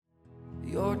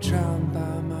You're drowned by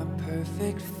my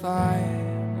perfect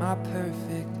fire, my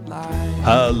perfect life.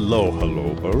 Hello,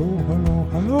 hello, hello, hello,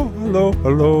 hello, hello,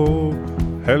 hello.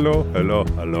 Hello, hello,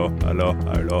 hello, hello,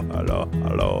 hello, hello,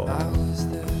 hello. I was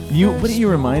the What do you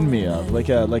remind me of? Like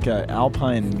a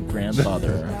Alpine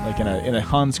grandfather, like in a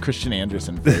Hans Christian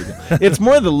Andersen figure. It's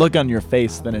more the look on your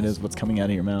face than it is what's coming out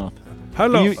of your mouth.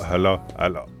 Hello, You- hello,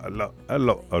 hello, hello,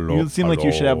 hello, hello. You seem like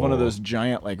you should have one of hello. those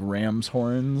giant like ram's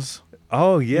horns.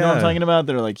 Oh, yeah. You know what I'm talking about?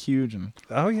 They're like huge and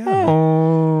Oh,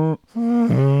 yeah.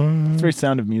 it's very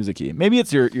Sound of Music-y. Maybe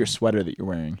it's your sweater that you're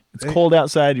wearing. It's cold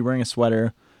outside. You're wearing a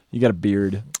sweater. You got a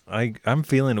beard. I'm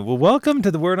feeling it. Well, welcome to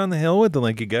the Word on the Hill with the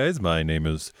Lanky Guys. My name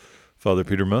is Father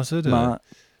Peter Mossad.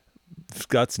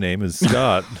 Scott's name is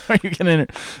Scott. Are you gonna?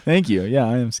 Thank you. Yeah,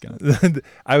 I am Scott.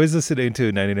 I was listening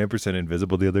to 99%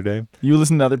 Invisible the other day. You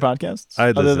listen to other podcasts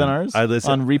I other listen. than ours? I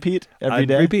listen. On repeat every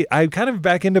day? Repeat. I'm kind of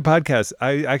back into podcasts.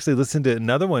 I actually listened to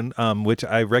another one, which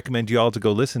I recommend you all to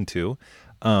go listen to.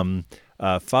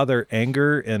 Father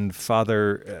Anger and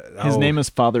Father. His name is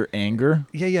Father Anger.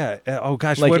 Yeah. Oh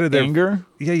gosh, Like what are their anger?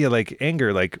 Yeah, like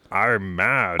anger, like I'm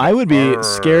mad. I would be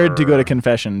scared to go to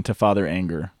confession to Father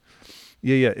Anger.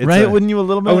 Yeah. It's Right? Wouldn't you a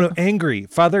little bit? Oh no, Angry.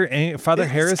 Father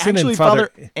Harrison actually and Father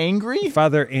Angry?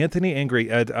 Father Anthony Angry.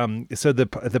 So the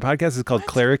podcast is called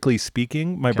Clerically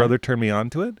Speaking. My brother turned me on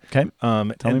to it. Okay. Tell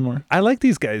me and more. I like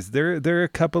these guys. They're a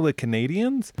couple of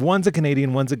Canadians. One's a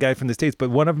Canadian, one's a guy from the States, but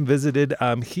one of them visited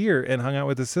here and hung out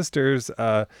with the sisters,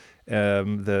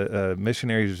 the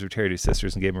Missionaries of Charity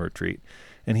Sisters, and gave him a retreat.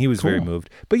 And he was very moved.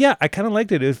 But yeah, I kind of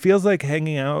liked it. It feels like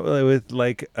hanging out with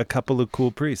like a couple of cool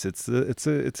priests.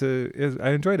 I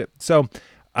enjoyed it. So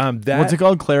What's it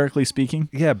called? Clerically Speaking?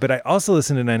 yeah, but I also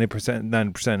listened to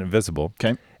 9% Invisible.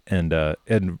 Okay.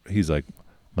 And he's like,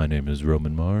 my name is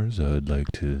Roman Mars. I'd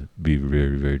like to be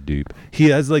very, very deep. He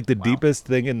has like the deepest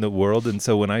thing in the world. And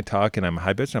so when I talk and I'm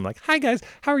high pitched, I'm like, hi guys,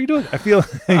 how are you doing? I feel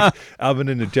like Alvin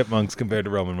and the Chipmunks compared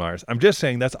to Roman Mars. I'm just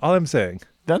saying, that's all I'm saying.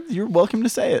 You're welcome to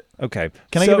say it. Okay.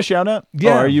 Can I give a shout out?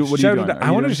 Yeah. What are you doing?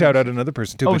 I wanted to shout out another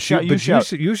person too. Oh, but shout- you shout.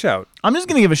 You shout. I'm just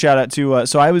going to give a shout out to,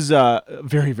 so I was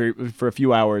very, very, for a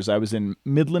few hours, I was in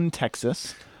Midland,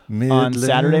 Texas on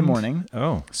Saturday morning.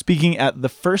 Oh. Speaking at the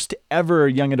first ever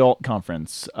young adult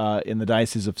conference in the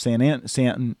Diocese of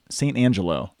St.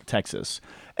 Angelo, Texas.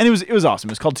 And it was awesome.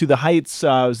 It was called To the Heights. It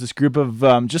was this group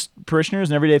of just parishioners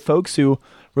and everyday folks who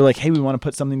were like, hey, we want to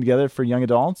put something together for young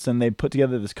adults. And they put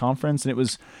together this conference. And it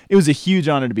was a huge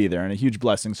honor to be there and a huge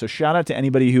blessing. So shout out to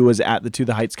anybody who was at the To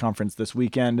the Heights conference this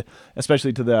weekend,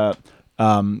 especially to the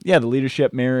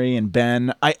leadership, Mary and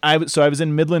Ben. So I was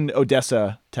in Midland,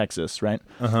 Odessa, Texas, right?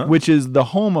 Which is the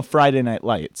home of Friday Night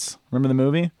Lights. Remember the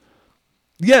movie?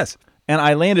 Yes. And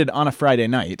I landed on a Friday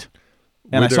night.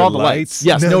 And Were I there saw the lights? lights.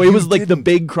 Yes, No, no, it you was like the didn't.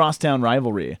 big crosstown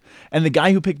rivalry. And the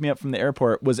guy who picked me up from the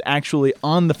airport was actually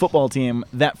on the football team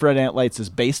that Friday Night Lights is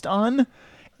based on.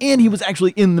 And he was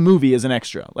actually in the movie as an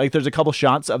extra. Like there's a couple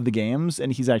shots of the games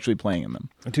and he's actually playing in them.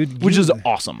 Dude, Which is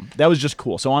awesome. That was just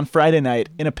cool. So on Friday night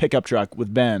in a pickup truck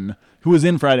with Ben, who was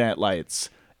in Friday Night Lights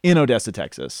in Odessa,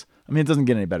 Texas. I mean, it doesn't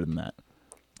get any better than that.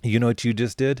 You know what you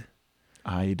just did?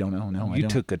 I don't know. No, I You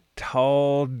don't. took a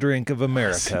tall drink of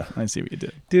America. I see what you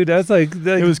did. Dude, that's like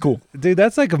It was cool. Dude,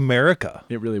 that's like America.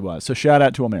 It really was. So shout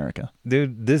out to America.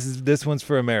 Dude, this one's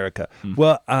for America.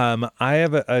 Well, I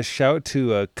have a shout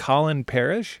to Colin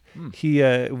Parrish. He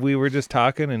we were just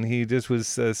talking, and he just was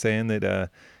saying that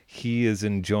he is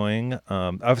enjoying.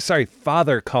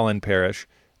 Father Colin Parrish,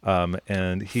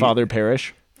 and he Father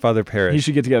Parrish. Father Parrish. He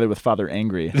should get together with Father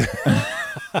Angry.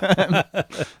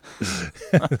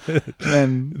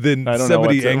 And then I don't know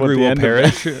somebody what the angry will end of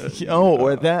perish. oh,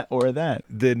 or that.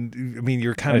 Then I mean,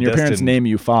 you're kind When of your parents destined. name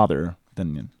you Father,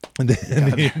 then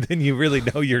then you really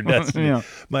know your destiny. Yeah.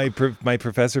 My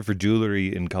professor for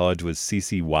jewelry in college was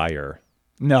C.C. Wire.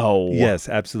 no. Yes,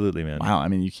 absolutely, man. Wow. I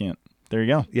mean, you can't. There you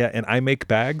go. Yeah, and I make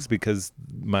bags because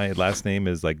my last name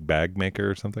is like bag maker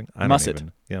or something. I don't Musset.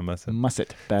 even. Yeah, Musset.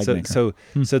 Musset bag maker.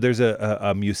 So there's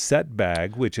a musette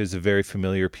bag, which is a very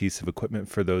familiar piece of equipment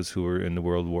for those who were in the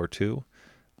World War II.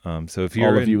 So if you're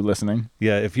all of you listening.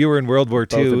 yeah, if you were in World War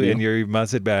Both of II you. in your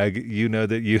musset bag, you know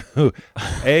that you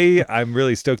I'm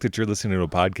really stoked that you're listening to a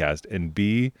podcast, and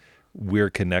B, we're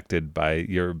connected by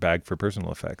your bag for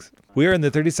personal effects. We are in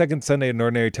the 32nd Sunday in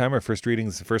Ordinary Time. Our first reading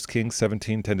is 1 Kings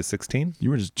 17:10-16. You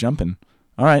were just jumping.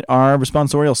 All right. Our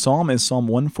responsorial psalm is Psalm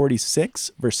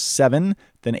 146, verse 7,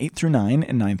 then 8 through 9,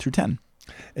 and 9 through 10.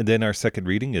 And then our second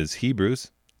reading is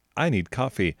Hebrews. I need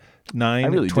coffee.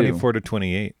 9, really 24 to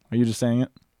 28. Are you just saying it?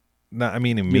 No, I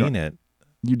mean, it.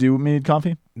 You do need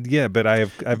coffee? Yeah, but I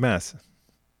have mass.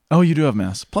 Oh, you do have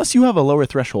mass. Plus, you have a lower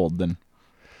threshold than.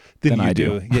 than you I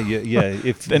do. Yeah.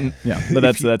 If Then but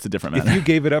that's a different if matter. you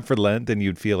gave it up for Lent, then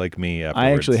you'd feel like me afterwards.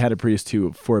 I actually had a priest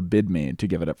who forbid me to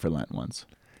give it up for Lent once.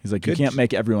 He's like, you Good can't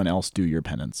make everyone else do your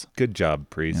penance. Good job,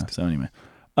 priest. Yeah, so anyway,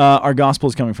 our gospel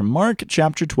is coming from Mark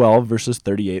chapter 12, verses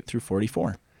 38 through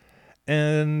 44.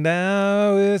 And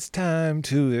now it's time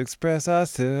to express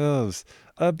ourselves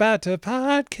about the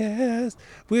podcast.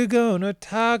 We're gonna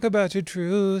talk about your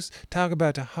truths, talk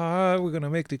about the heart. We're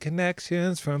gonna make the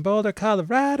connections from Boulder,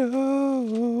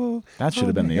 Colorado. That should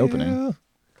have been the hill. opening.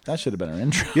 That should have been our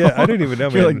intro. Yeah, I didn't even know,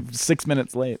 You're man. like 6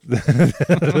 minutes late.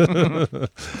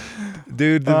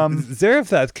 Dude,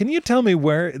 Zarephath, can you tell me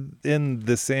where in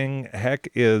the Sing heck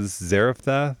is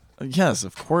Zarephath? Yes,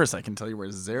 of course I can tell you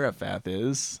where Zarephath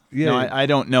is. Yeah. No, I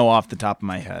don't know off the top of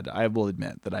my head. I will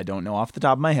admit that I don't know off the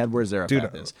top of my head where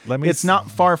Zarephath is. It's not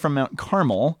far from Mount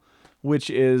Carmel, which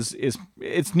is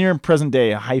it's near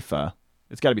present-day Haifa.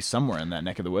 It's got to be somewhere in that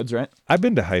neck of the woods, right? I've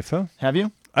been to Haifa. Have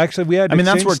you? Actually, we had I mean,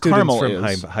 that's exchange where students Carmel from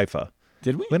is. Haifa.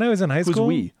 Did we? When I was in high Who's school,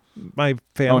 we? my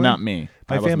family. Oh, not me.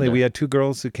 I My wasn't family. there. We had two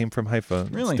girls who came from Haifa.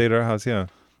 Really? Stayed at our house. Yeah.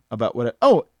 About what?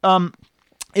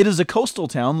 It is a coastal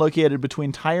town located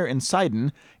between Tyre and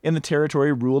Sidon in the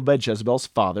territory ruled by Jezebel's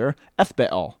father,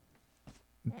 Ethbaal.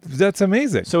 That's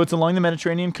amazing. So it's along the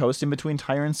Mediterranean coast in between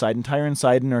Tyre and Sidon. Tyre and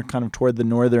Sidon are kind of toward the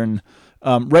northern,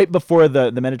 right before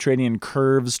the Mediterranean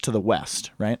curves to the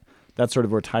west, right? That's sort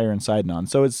of where Tyre and Sidon on.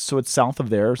 So it's south of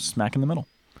there, smack in the middle.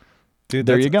 Dude,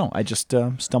 There you go. I just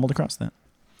stumbled across that.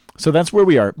 So that's where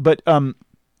we are. But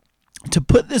to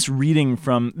put this reading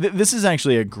from, this is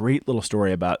actually a great little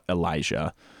story about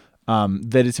Elijah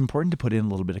that it's important to put in a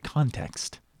little bit of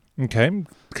context. Okay.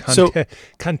 So-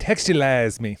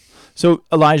 Contextualize me. So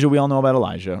Elijah, we all know about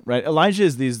Elijah, right? Elijah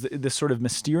is this sort of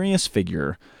mysterious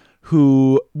figure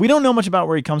who we don't know much about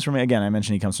where he comes from. Again, I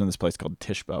mentioned he comes from this place called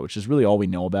Tishba, which is really all we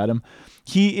know about him.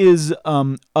 He is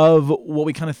of what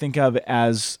we kind of think of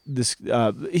as this.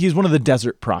 He's one of the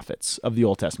desert prophets of the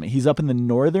Old Testament. He's up in the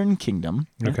northern kingdom.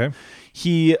 Okay.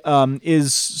 He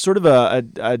is sort of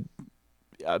a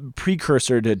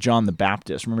precursor to John the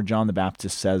Baptist. Remember, John the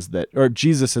Baptist says that, or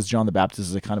Jesus says John the Baptist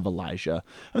is a kind of Elijah.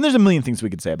 I mean, there's a million things we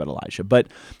could say about Elijah, but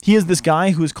he is this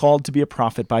guy who is called to be a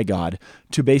prophet by God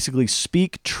to basically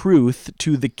speak truth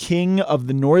to the king of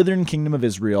the northern kingdom of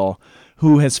Israel,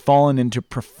 who has fallen into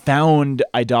profound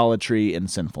idolatry and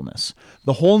sinfulness.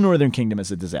 The whole northern kingdom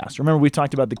is a disaster. Remember, we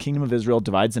talked about the kingdom of Israel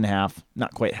divides in half,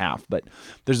 not quite half, but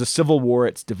there's a civil war.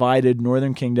 It's divided,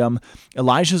 northern kingdom.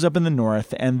 Elijah's up in the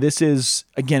north, and this is,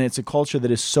 again, it's a culture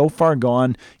that is so far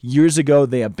gone. Years ago,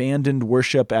 they abandoned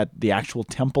worship at the actual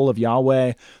temple of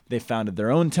Yahweh. They founded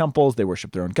their own temples. They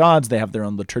worship their own gods. They have their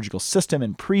own liturgical system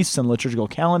and priests and liturgical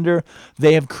calendar.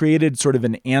 They have created sort of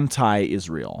an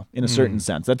anti-Israel in a certain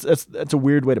sense. That's a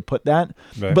weird way to put that.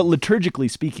 Right. But liturgically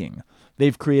speaking,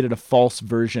 they've created a false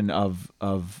version of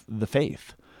the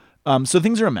faith. So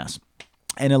things are a mess.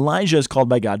 And Elijah is called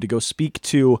by God to go speak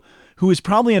to who is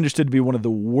probably understood to be one of the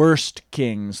worst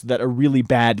kings that a really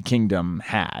bad kingdom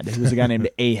had, who was a guy named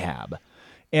Ahab.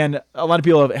 And a lot of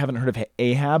people haven't heard of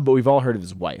Ahab, but we've all heard of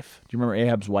his wife. Do you remember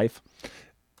Ahab's wife?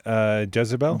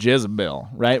 Jezebel? Jezebel,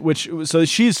 right? So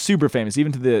she's super famous,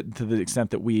 even to the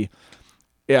extent that we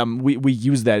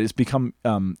use that. It's become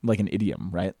like an idiom,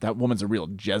 right? That woman's a real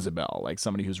Jezebel, like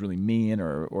somebody who's really mean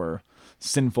or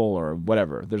sinful or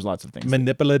whatever. There's lots of things.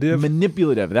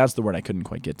 Manipulative. That's the word I couldn't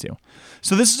quite get to.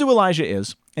 So this is who Elijah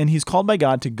is, and he's called by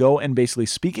God to go and basically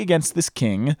speak against this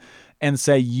king and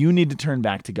say, you need to turn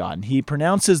back to God. And he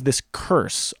pronounces this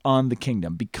curse on the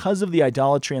kingdom because of the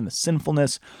idolatry and the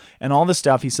sinfulness and all this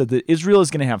stuff. He said that Israel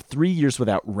is going to have 3 years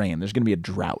without rain. There's going to be a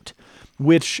drought,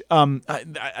 which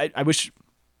I wish...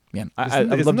 Man, I'd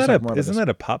love to talk more about this. Isn't that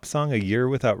a pop song, A Year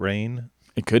Without Rain?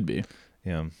 It could be.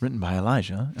 Yeah. Written by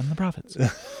Elijah and the prophets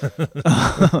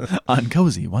on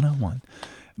Cozy 101.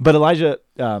 But Elijah,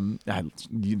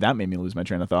 that made me lose my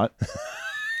train of thought.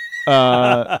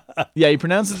 He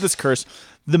pronounces this curse.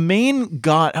 The main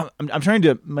God, I'm trying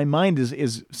to, my mind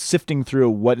is sifting through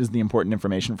what is the important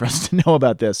information for us to know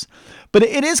about this. But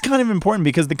it is kind of important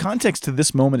because the context to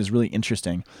this moment is really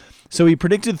interesting. So he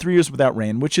predicted 3 years without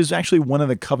rain, which is actually one of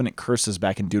the covenant curses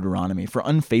back in Deuteronomy for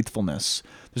unfaithfulness.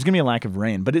 There's going to be a lack of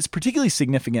rain, but it's particularly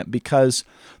significant because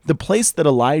the place that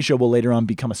Elijah will later on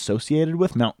become associated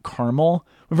with, Mount Carmel,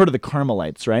 we've heard of the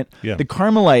Carmelites, right? Yeah. The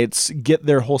Carmelites get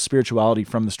their whole spirituality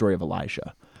from the story of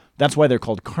Elijah. That's why they're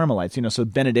called Carmelites. So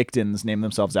Benedictines name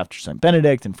themselves after St.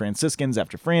 Benedict and Franciscans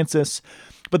after Francis.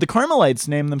 But the Carmelites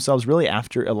name themselves really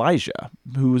after Elijah,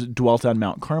 who dwelt on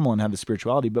Mount Carmel and had the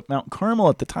spirituality. But Mount Carmel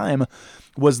at the time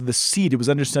was the seat. It was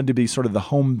understood to be sort of the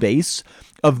home base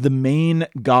of the main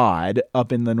god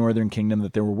up in the northern kingdom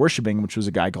that they were worshiping, which was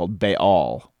a guy called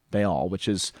Baal. Baal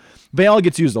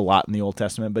gets used a lot in the Old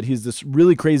Testament, but he's this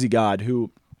really crazy god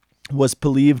who was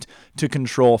believed to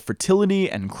control fertility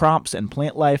and crops and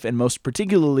plant life, and most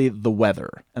particularly the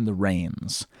weather and the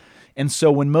rains. And so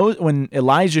when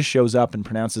Elijah shows up and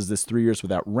pronounces this 3 years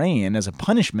without rain as a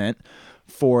punishment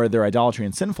for their idolatry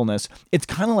and sinfulness, it's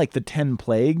kind of like the 10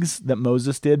 plagues that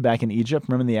Moses did back in Egypt.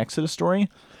 Remember the Exodus story?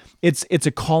 It's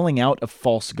a calling out of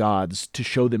false gods to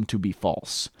show them to be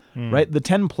false. Right? The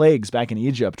 10 plagues back in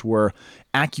Egypt were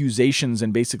accusations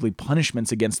and basically punishments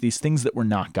against these things that were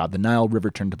not God. The Nile River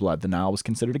turned to blood. The Nile was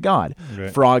considered a god.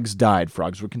 Right. Frogs died.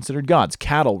 Frogs were considered gods.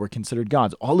 Cattle were considered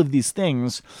gods. All of these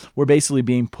things were basically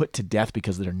being put to death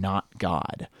because they're not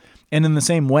God. And in the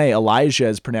same way, Elijah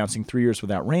is pronouncing 3 years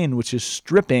without rain, which is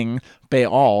stripping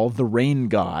Baal, the rain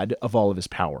god, of all of his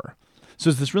power. So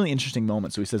it's this really interesting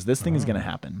moment. So he says, this thing is going to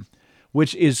happen,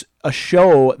 which is a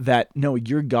show that, no,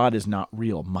 your God is not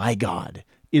real. My God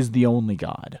is the only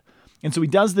God. And so he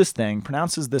does this thing,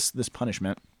 pronounces this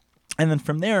punishment, and then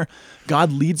from there,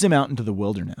 God leads him out into the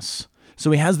wilderness.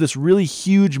 So he has this really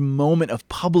huge moment of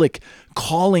public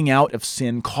calling out of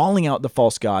sin, calling out the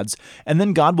false gods, and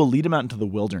then God will lead him out into the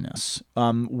wilderness,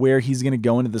 where he's going to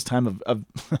go into this time of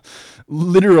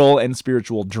literal and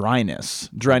spiritual dryness.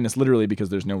 Dryness literally because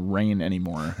there's no rain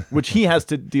anymore, which he has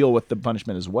to deal with the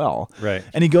punishment as well. Right.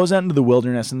 And he goes out into the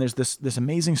wilderness, and there's this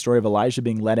amazing story of Elijah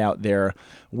being led out there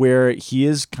where he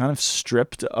is kind of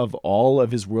stripped of all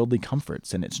of his worldly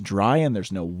comforts, and it's dry and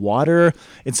there's no water.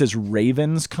 It says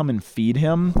ravens come and feed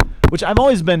him, which I've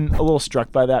always been a little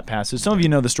struck by that passage. Some of you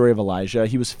know the story of Elijah.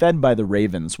 He was fed by the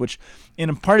ravens, which in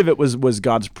a part of it was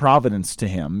God's providence to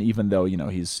him, even though,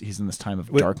 he's in this time of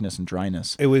darkness and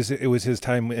dryness. It was his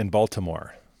time in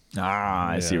Baltimore.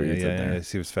 I see what you did there.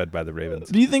 He was fed by the ravens.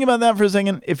 Do you think about that for a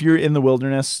second? If you're in the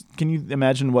wilderness, can you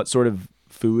imagine what sort of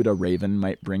food a raven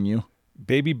might bring you?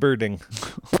 Baby birding.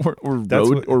 or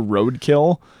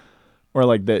roadkill, or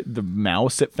like the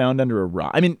mouse it found under a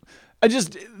rock. I mean,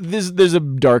 there's a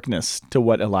darkness to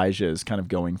what Elijah is kind of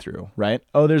going through, right?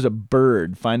 Oh, there's a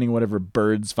bird finding whatever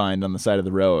birds find on the side of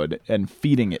the road and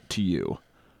feeding it to you.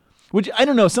 Which, I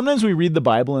don't know, sometimes we read the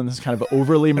Bible in this kind of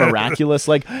overly miraculous,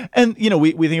 we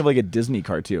think of like a Disney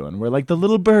cartoon where like the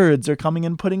little birds are coming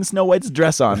and putting Snow White's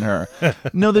dress on her.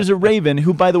 No, there's a raven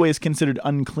who, by the way, is considered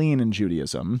unclean in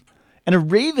Judaism. And a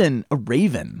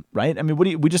raven, right? I mean,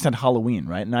 we just had Halloween,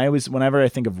 right? And whenever I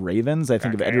think of ravens, I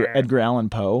think of Edgar Allan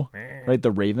Poe, right? The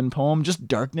Raven poem, just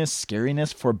darkness,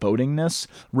 scariness, forebodingness.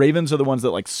 Ravens are the ones that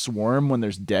like swarm when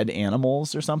there's dead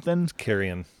animals or something.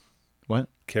 Carrion. What?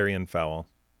 Carrion fowl.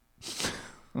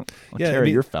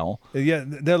 You're foul. Yeah,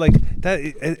 they're like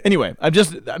that. Anyway,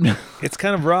 it's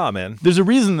kind of raw, man. There's a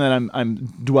reason that I'm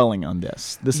dwelling on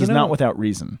this. This is not without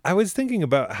reason. I was thinking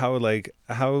about how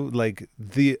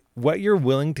what you're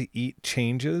willing to eat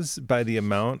changes by the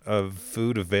amount of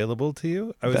food available to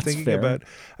you. I was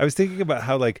thinking about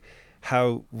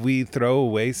how we throw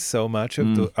away so much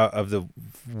of the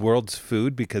world's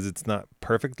food because it's not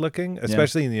perfect looking,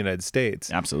 especially in the United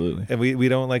States. Absolutely. And we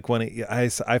don't like want to.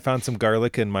 I found some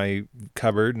garlic in my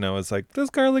cupboard, and I was like,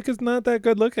 this garlic is not that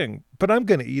good looking, but I'm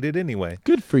gonna eat it anyway.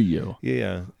 Good for you.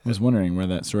 Yeah. I was wondering where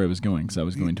that story was going because I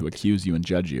was going to accuse you and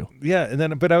judge you. Yeah,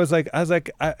 but I was like,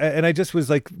 I just was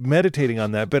like meditating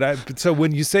on that. So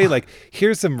when you say like,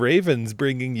 here's some ravens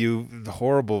bringing you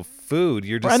horrible food,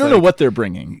 you're just. I don't know what they're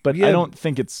bringing, but I don't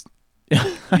think it's.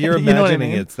 You're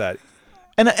imagining it's that.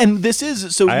 And this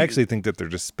is so. I actually think that they're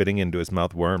just spitting into his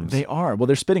mouth worms. They are. Well,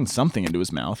 they're spitting something into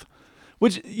his mouth,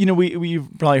 which we've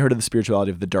probably heard of the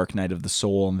spirituality of the dark night of the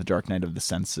soul and the dark night of the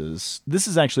senses. This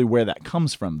is actually where that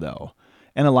comes from, though.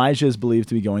 And Elijah is believed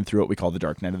to be going through what we call the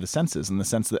dark night of the senses, in the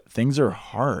sense that things are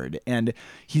hard, and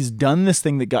he's done this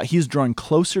thing that he's drawn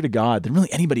closer to God than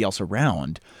really anybody else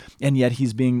around, and yet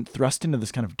he's being thrust into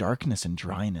this kind of darkness and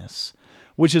dryness,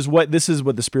 which is what the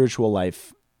spiritual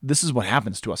life. This is what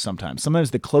happens to us sometimes. Sometimes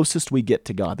the closest we get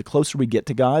to God, the closer we get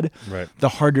to God, right, the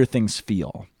harder things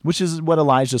feel, which is what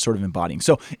Elijah is sort of embodying.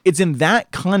 So it's in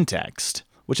that context,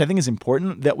 which I think is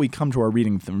important, that we come to our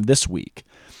reading from this week.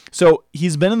 So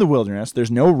he's been in the wilderness.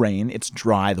 There's no rain. It's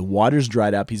dry. The water's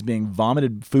dried up. He's being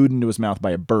vomited food into his mouth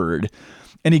by a bird.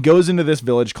 And he goes into this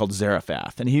village called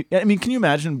Zarephath. And can you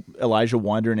imagine Elijah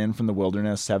wandering in from the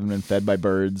wilderness, having been fed by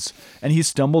birds? And he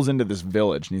stumbles into this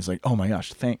village and he's like, oh my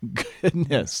gosh, thank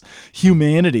goodness.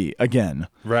 Humanity again.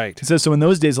 Right. It says, so in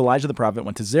those days, Elijah the prophet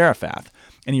went to Zarephath,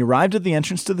 and he arrived at the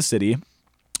entrance to the city.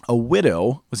 A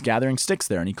widow was gathering sticks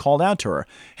there, and he called out to her,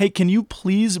 hey, can you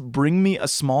please bring me a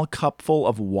small cupful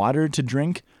of water to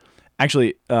drink?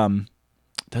 Actually,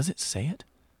 does it say it?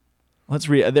 Let's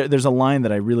read. There's a line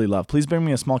that I really love. Please bring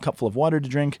me a small cupful of water to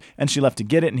drink. And she left to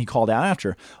get it, and he called out after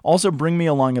her, also bring me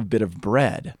along a bit of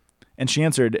bread. And she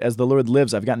answered, as the Lord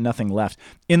lives, I've got nothing left.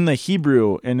 In the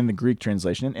Hebrew and in the Greek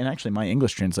translation, and actually my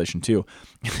English translation too,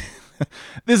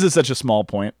 this is such a small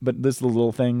point, but this is the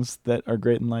little things that are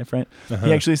great in life, right?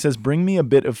 He actually says, bring me a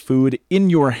bit of food in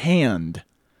your hand,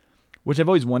 which I've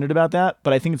always wondered about that,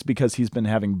 but I think it's because he's been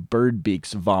having bird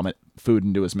beaks vomit food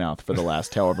into his mouth for the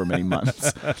last however many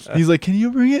months. He's like, can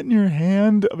you bring it in your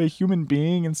hand of a human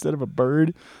being instead of a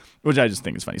bird? Which I just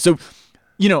think is funny. So,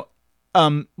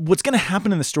 what's going to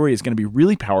happen in the story is going to be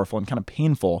really powerful and kind of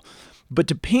painful. But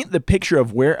to paint the picture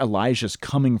of where Elijah's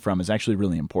coming from is actually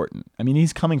really important. I mean,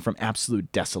 he's coming from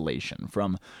absolute desolation,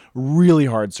 from really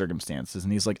hard circumstances.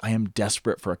 And he's like, I am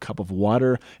desperate for a cup of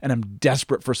water, and I'm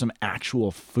desperate for some actual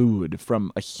food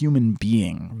from a human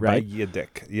being, right? By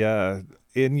Yiddick. Yeah.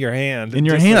 In your hand. In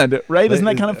your hand, right? Isn't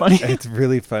that kind of funny? It's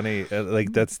really funny.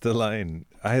 That's the line.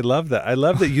 I love that. I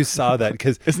love that you saw that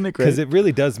because isn't it great? Because it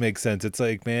really does make sense. It's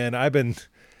like, man, it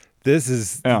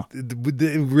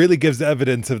really gives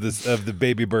evidence of the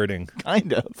baby birding.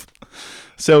 Kind of.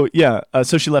 So yeah,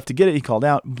 so she left to get it. He called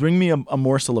out, "Bring me a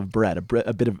morsel of bread, a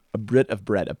bit of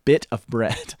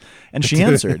bread." And she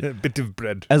answered, "A bit of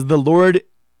bread. As the Lord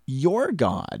your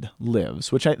God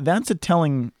lives," that's a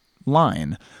telling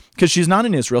line because she's not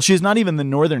in Israel. She's not even the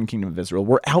northern kingdom of Israel.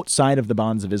 We're outside of the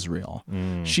bonds of Israel.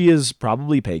 She is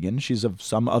probably pagan. She's of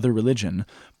some other religion,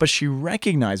 but she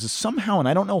recognizes somehow, and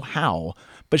I don't know how,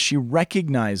 but she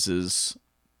recognizes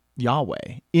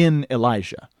Yahweh in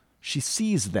Elijah. She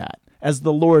sees that as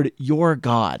the Lord your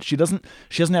God. She doesn't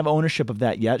have ownership of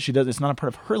that yet. It's not a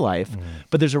part of her life,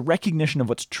 but there's a recognition of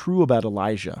what's true about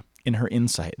Elijah in her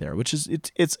insight there, which is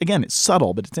it's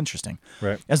subtle, but it's interesting.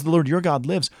 Right. As the Lord your God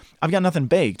lives, I've got nothing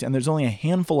baked, and there's only a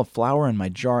handful of flour in my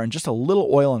jar and just a little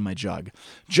oil in my jug.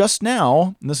 Just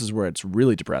now, and this is where it's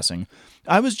really depressing,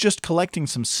 I was just collecting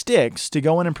some sticks to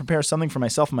go in and prepare something for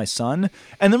myself and my son,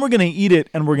 and then we're going to eat it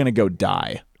and we're going to go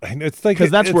die. I know, it's like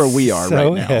because that's where we are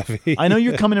so right now. Heavy. I know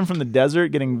you're coming in from the desert,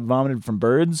 getting vomited from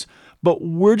birds, but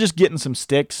we're just getting some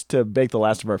sticks to bake the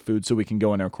last of our food so we can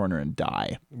go in our corner and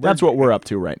die. That's what we're up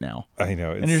to right now. I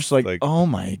know. And you're just like, oh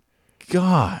my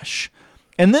gosh.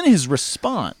 And then his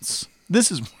response,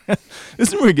 this is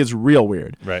where it gets real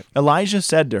weird. Right. Elijah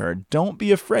said to her, don't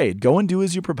be afraid. Go and do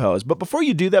as you propose. But before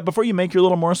you do that, before you make your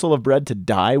little morsel of bread to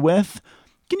die with,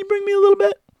 can you bring me a little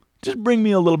bit? Just bring me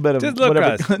a little bit of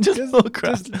whatever. Just a little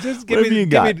crust. Just give me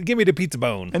the pizza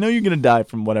bone. I know you're going to die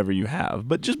from whatever you have,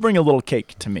 but just bring a little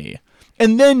cake to me.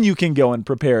 And then you can go and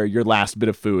prepare your last bit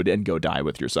of food and go die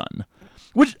with your son.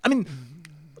 Which, I mean,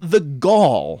 the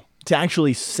gall to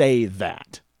actually say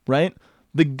that, right?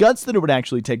 The guts that it would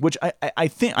actually take, which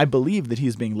I believe that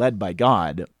he's being led by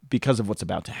God because of what's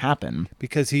about to happen.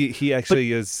 Because he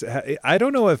actually is. I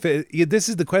don't know if this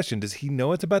is the question. Does he know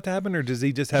what's about to happen, or does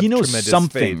he just have tremendous faith? He knows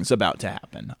something's about to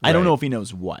happen. Right. I don't know if he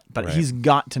knows what, but he's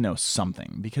got to know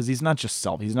something because he's not just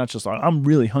He's not just like, I'm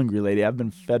really hungry, lady. I've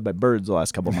been fed by birds the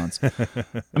last couple months.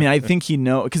 I mean, I think he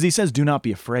knows because he says, "Do not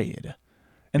be afraid."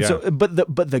 And so, but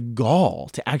the gall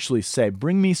to actually say,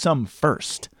 "Bring me some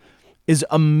first," is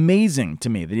amazing to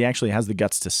me that he actually has the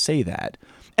guts to say that.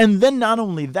 And then not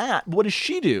only that, what does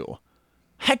she do?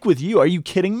 Heck with you. Are you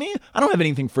kidding me? I don't have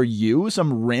anything for you,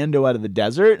 some rando out of the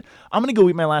desert. I'm going to go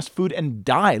eat my last food and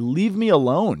die. Leave me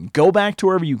alone. Go back to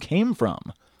wherever you came from.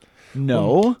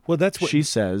 No. Well, that's what she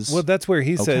says. Well, that's where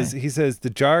he says the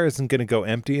jar isn't going to go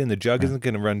empty and the jug isn't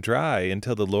going to run dry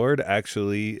until the Lord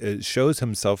actually shows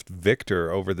himself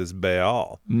victor over this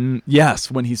Baal. Yes,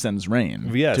 when he sends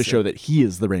rain to show that he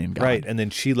is the rain god. Right, and then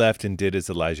she left and did as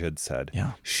Elijah had said.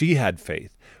 Yeah. She had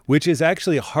faith, which is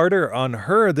actually harder on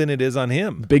her than it is on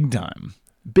him. Big time.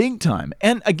 Big time.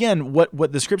 And again,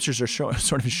 what the scriptures are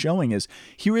sort of showing is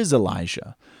here is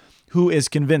Elijah, who is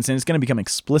convinced, and it's going to become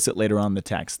explicit later on in the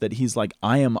text, that he's like,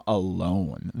 I am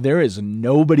alone. There is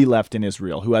nobody left in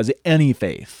Israel who has any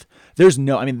faith.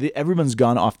 Everyone's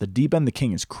gone off the deep end. The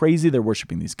king is crazy. They're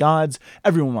worshiping these gods.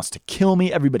 Everyone wants to kill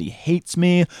me. Everybody hates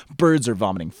me. Birds are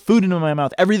vomiting food into my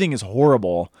mouth. Everything is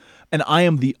horrible. and I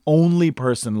am the only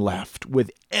person left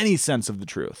with any sense of the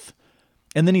truth.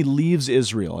 And then he leaves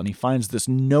Israel and he finds this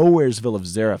nowheresville of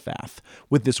Zarephath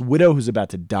with this widow who's about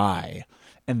to die.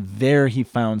 And there he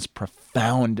finds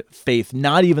profound faith,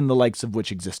 not even the likes of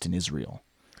which exist in Israel.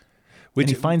 And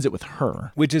he finds it with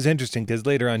her. Which is interesting because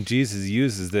later on Jesus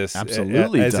uses this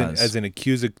Absolutely as an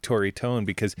accusatory tone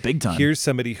because Big time. Here's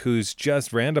somebody who's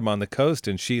just random on the coast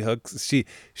and she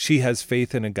has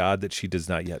faith in a God that she does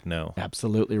not yet know.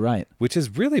 Absolutely right. Which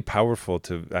is really powerful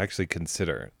to actually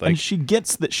consider. And she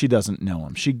gets that she doesn't know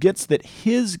him. She gets that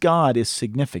his God is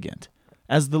significant.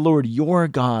 As the Lord your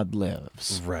God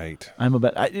lives. Right.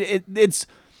 It's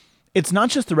not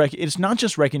just it's not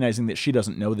just recognizing that she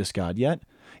doesn't know this God yet.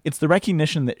 It's the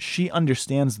recognition that she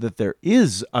understands that there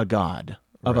is a God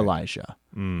of Elijah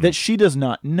that she does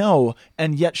not know,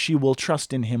 and yet she will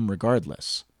trust in him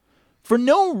regardless. For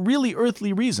no really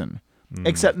earthly reason,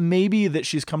 except maybe that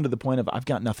she's come to the point of, I've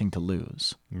got nothing to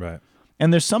lose. Right.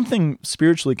 And there's something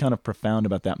spiritually kind of profound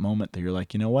about that moment that you're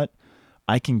like, you know what?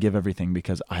 I can give everything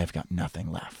because I have got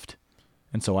nothing left.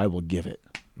 And so I will give it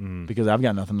because I've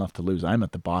got nothing left to lose. I'm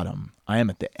at the bottom. I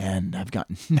am at the end. I've got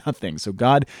nothing. So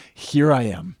God, here I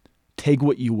am. Take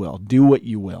what you will. Do what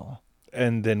you will.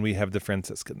 And then we have the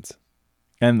Franciscans.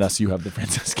 And thus you have the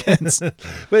Franciscans.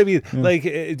 But I mean, like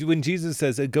when Jesus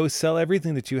says, go sell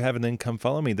everything that you have and then come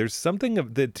follow me, there's something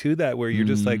to that where you're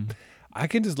just like, I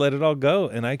can just let it all go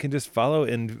and I can just follow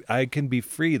and I can be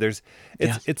free.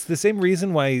 It's the same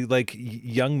reason why like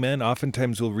young men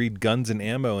oftentimes will read Guns and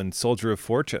Ammo and Soldier of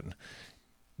Fortune.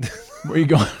 Where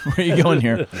are you going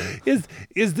here? Is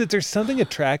that there's something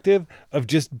attractive of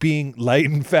just being light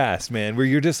and fast, man, where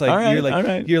you're just like,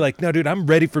 you're like, no, dude, I'm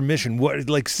ready for mission. What,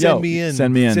 like, send me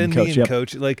in,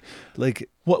 coach. Like,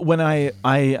 when I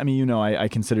mean, you know, I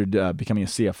considered becoming a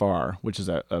CFR, which is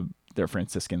they're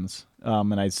Franciscans.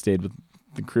 And I stayed with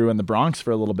the crew in the Bronx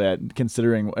for a little bit,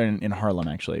 considering in Harlem,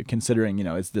 actually, considering, you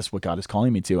know, is this what God is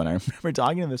calling me to? And I remember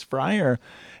talking to this friar,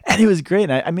 and he was great.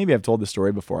 And I maybe I've told this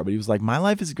story before, but he was like, my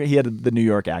life is great. He had the New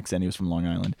York accent. He was from Long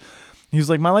Island. He was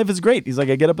like, my life is great. He's like,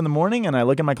 I get up in the morning and I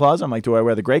look in my closet. I'm like, do I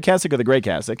wear the gray cassock or the gray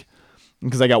cassock?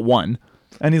 Because I got one.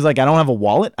 And he's like, I don't have a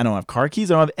wallet. I don't have car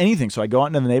keys. I don't have anything. So I go out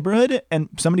into the neighborhood and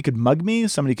somebody could mug me.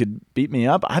 Somebody could beat me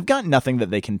up. I've got nothing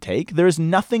that they can take. There is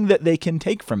nothing that they can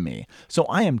take from me. So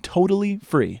I am totally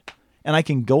free. And I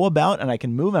can go about and I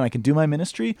can move and I can do my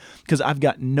ministry because I've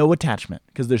got no attachment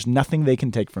because there's nothing they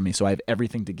can take from me. So I have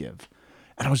everything to give.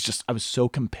 And I was so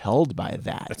compelled by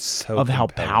that. That's so of how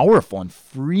powerful and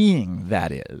freeing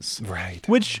that is. Right.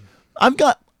 Which I've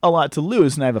got a lot to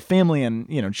lose, and I have a family and,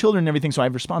 you know, children and everything, so I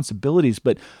have responsibilities,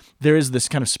 but there is this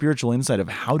kind of spiritual insight of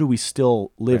how do we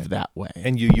still live that way.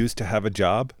 And you used to have a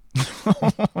job?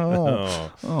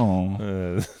 Well,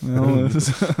 this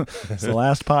is the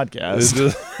last podcast.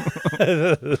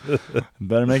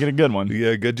 Better make it a good one.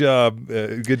 Yeah, good job.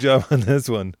 Good job on this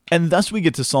one. And thus we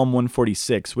get to Psalm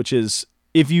 146, which is,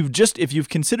 if you've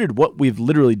considered what we've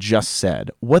literally just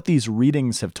said, what these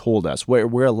readings have told us, where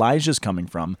Elijah's coming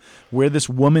from, where this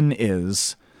woman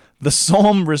is, the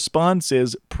psalm response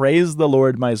is, praise the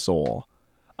Lord, my soul.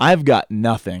 I've got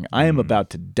nothing. I am about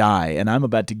to die, and I'm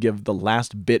about to give the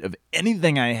last bit of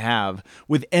anything I have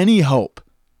with any hope.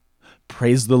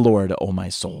 Praise the Lord, O my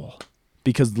soul.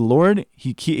 Because the Lord,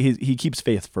 he keeps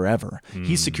faith forever.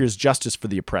 He secures justice for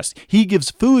the oppressed. He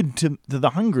gives food to the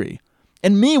hungry.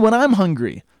 And me, when I'm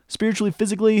hungry, spiritually,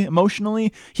 physically,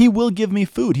 emotionally, he will give me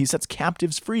food. He sets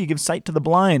captives free. He gives sight to the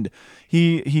blind.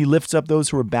 He lifts up those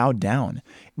who are bowed down.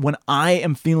 When I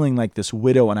am feeling like this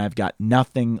widow and I've got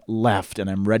nothing left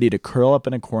and I'm ready to curl up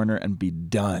in a corner and be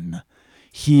done,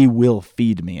 he will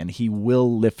feed me and he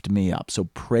will lift me up. So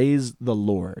praise the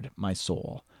Lord, my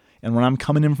soul. And when I'm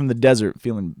coming in from the desert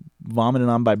feeling vomited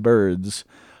on by birds,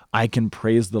 I can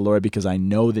praise the Lord because I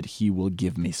know that he will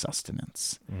give me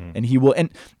sustenance. And he will. And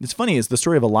it's funny, as the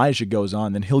story of Elijah goes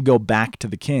on, then he'll go back to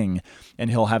the king and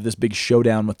he'll have this big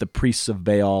showdown with the priests of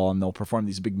Baal and they'll perform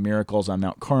these big miracles on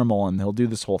Mount Carmel and he'll do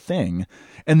this whole thing.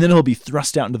 And then he'll be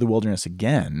thrust out into the wilderness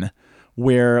again,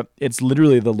 where it's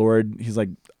literally the Lord. He's like,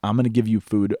 I'm going to give you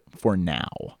food for now.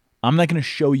 I'm not going to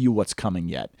show you what's coming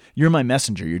yet. You're my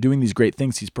messenger. You're doing these great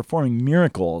things. He's performing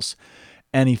miracles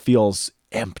and he feels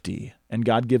empty. And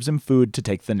God gives him food to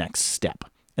take the next step.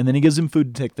 And then he gives him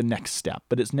food to take the next step.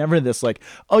 But it's never this like,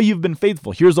 oh, you've been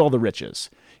faithful. Here's all the riches.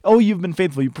 Oh, you've been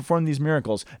faithful. You performed these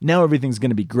miracles. Now everything's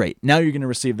going to be great. Now you're going to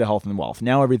receive the health and wealth.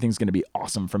 Now everything's going to be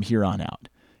awesome from here on out.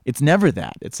 It's never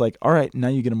that. It's like, all right, now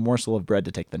you get a morsel of bread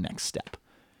to take the next step.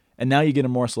 And now you get a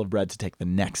morsel of bread to take the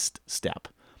next step.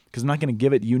 Because I'm not going to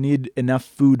give it. You need enough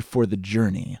food for the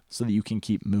journey so that you can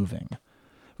keep moving.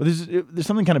 But there's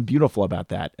something kind of beautiful about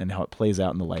that and how it plays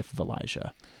out in the life of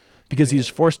Elijah. Because he's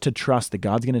forced to trust that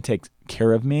God's going to take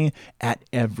care of me at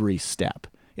every step.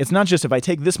 It's not just if I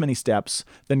take this many steps,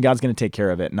 then God's going to take care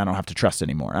of it and I don't have to trust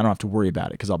anymore. I don't have to worry about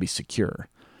it because I'll be secure.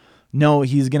 No,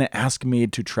 he's going to ask me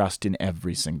to trust in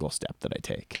every single step that I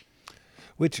take.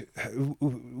 Which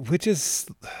is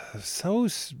so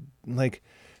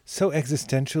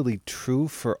existentially true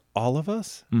for all of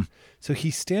us. So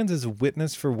he stands as a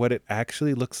witness for what it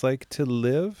actually looks like to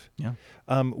live. Yeah.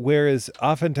 Whereas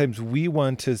oftentimes we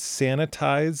want to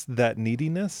sanitize that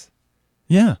neediness.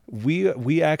 Yeah.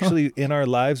 We actually in our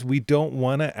lives, we don't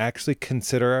want to actually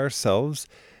consider ourselves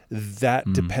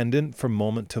that dependent from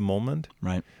moment to moment.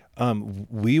 Right.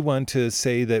 We want to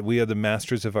say that we are the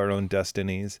masters of our own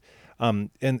destinies.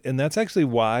 And that's actually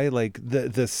why, like,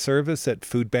 the service at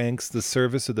food banks, the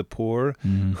service of the poor,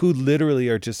 who literally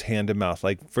are just hand to mouth,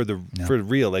 like for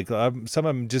real. Like some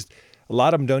of them a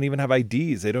lot of them don't even have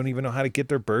IDs. They don't even know how to get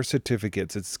their birth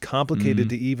certificates. It's complicated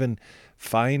to even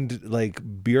find like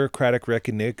bureaucratic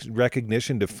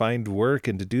recognition to find work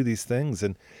and to do these things.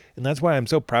 And that's why I'm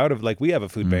so proud of, like, we have a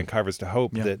food bank, Harvest of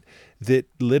Hope, that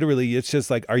literally it's just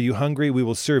like, are you hungry? We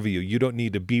will serve you. You don't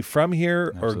need to be from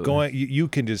here or going. You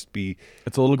can just be.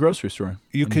 It's a little grocery store.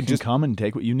 You can just come and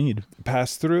take what you need.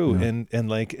 Pass through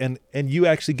and you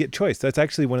actually get choice. That's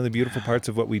actually one of the beautiful parts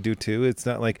of what we do too. It's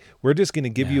not like we're just going to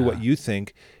give you what you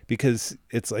think, because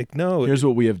it's like, no. Here's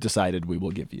what we have decided we will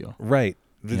give you. Right.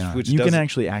 Which you can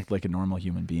actually act like a normal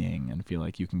human being and feel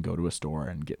like you can go to a store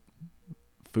and get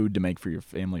food to make for your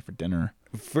family for dinner.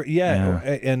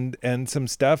 And some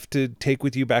stuff to take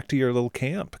with you back to your little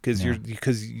camp, because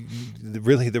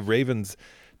really the ravens,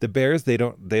 the bears, they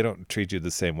don't treat you the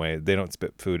same way. They don't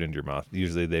spit food into your mouth.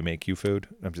 Usually they make you food.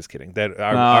 I'm just kidding. That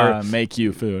our make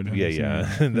you food.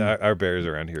 Yeah. Our bears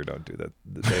around here don't do that.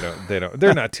 They don't.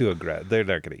 They're not too aggressive. They're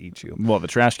not going to eat you. Well, the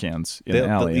trash cans in the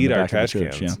alley. They'll eat our trash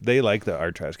cans. Yeah. They like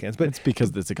our trash cans. But it's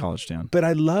because it's a college town. But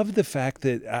I love the fact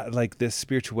that like this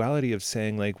spirituality of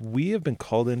saying, like, we have been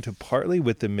called into partly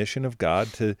with the mission of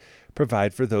God to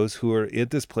provide for those who are at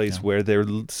this place where they're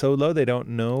so low they don't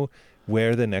know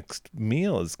where the next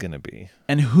meal is going to be.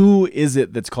 And who is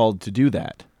it that's called to do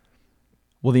that?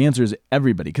 Well, the answer is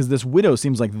everybody, because this widow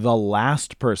seems like the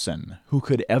last person who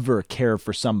could ever care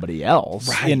for somebody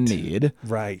else in need.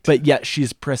 Right. But yet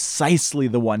she's precisely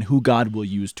the one who God will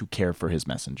use to care for his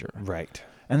messenger. Right.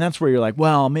 And that's where you're like,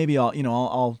 well, maybe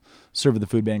I'll serve at the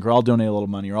food bank, or I'll donate a little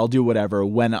money, or I'll do whatever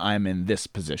when I'm in this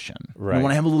position. Right.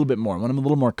 When I have a little bit more, when I'm a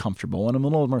little more comfortable, when I'm a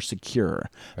little more secure,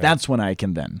 that's when I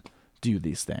can then do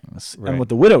these things. Right. And what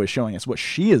the widow is showing us, what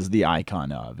she is the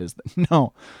icon of, is that,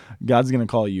 no, God's going to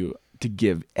call you to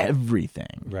give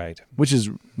everything. Right. Which is,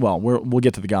 well, we'll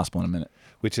get to the gospel in a minute.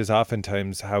 Which is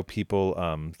oftentimes how people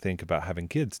think about having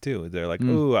kids too. They're like,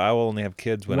 "Ooh, I will only have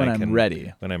kids when I'm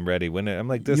ready." When I'm ready. When I'm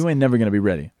like this, you ain't never going to be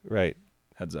ready. Right.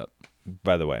 Heads up.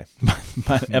 By the way,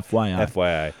 FYI.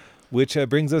 FYI. Which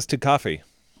brings us to coffee.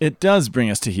 It does bring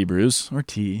us to Hebrews, or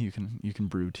tea. You can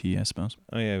brew tea, I suppose.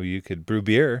 Oh yeah, you could brew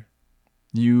beer.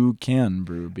 You can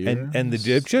brew beer. And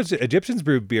the Egyptians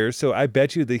brewed beer, so I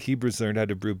bet you the Hebrews learned how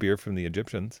to brew beer from the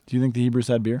Egyptians. Do you think the Hebrews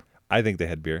had beer? I think they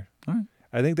had beer. All right.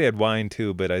 I think they had wine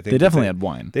too, but I think they definitely had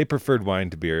wine. They preferred wine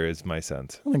to beer, is my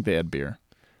sense. I think they had beer.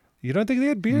 You don't think they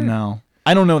had beer? No.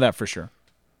 I don't know that for sure.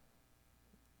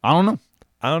 I don't know.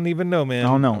 I don't even know, man. I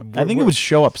don't know. I think it would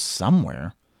show up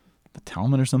somewhere. The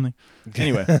Talmud or something.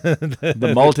 Anyway,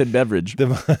 the malted beverage.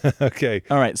 Okay.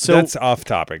 All right. So that's off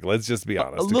topic. Let's just be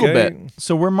honest. A little bit.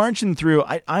 So we're marching through.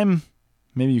 I'm.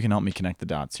 Maybe you can help me connect the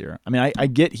dots here. I mean, I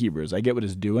get Hebrews. I get what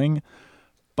it's doing,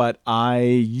 but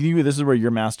this is where you're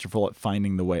masterful at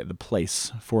finding the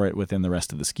place for it within the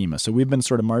rest of the schema. So we've been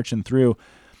sort of marching through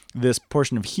this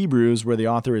portion of Hebrews where the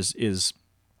author is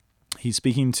he's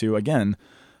speaking to, again,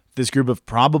 this group of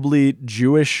probably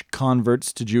Jewish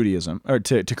converts to Judaism, or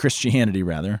to Christianity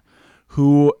rather,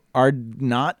 who are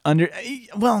not under,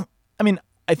 well, I mean,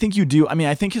 I think you do. I mean,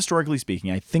 I think historically speaking,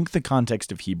 I think the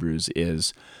context of Hebrews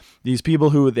is these people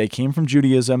who they came from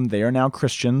Judaism, they are now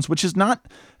Christians, which is not,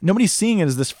 nobody's seeing it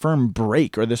as this firm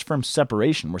break or this firm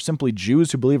separation. We're simply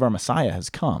Jews who believe our Messiah has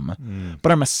come.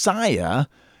 But our Messiah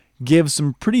gives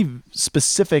some pretty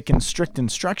specific and strict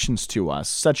instructions to us,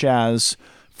 such as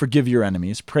forgive your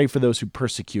enemies, pray for those who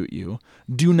persecute you,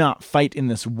 do not fight in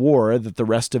this war that the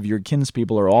rest of your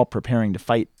kinspeople are all preparing to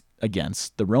fight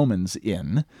against the Romans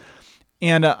in.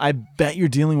 And I bet you're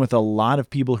dealing with a lot of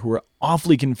people who are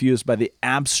awfully confused by the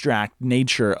abstract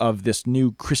nature of this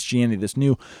new Christianity, this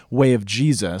new way of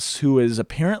Jesus, who is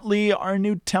apparently our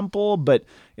new temple, but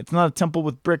it's not a temple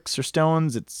with bricks or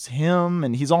stones. It's him,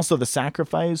 and he's also the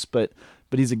sacrifice, but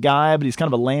but he's a guy, but he's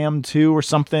kind of a lamb too or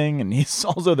something, and he's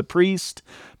also the priest.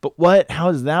 But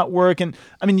how does that work? And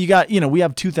I mean, we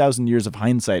have 2,000 years of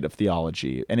hindsight of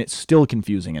theology, and it's still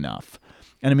confusing enough.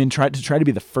 And I mean, try to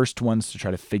be the first ones to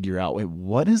try to figure out, wait,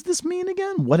 what does this mean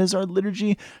again? What is our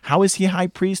liturgy? How is he high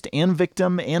priest and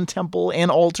victim and temple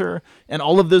and altar and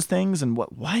all of those things? And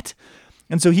what?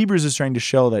 And so Hebrews is trying to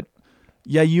show that,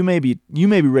 yeah, you may be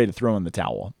ready to throw in the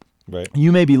towel. Right.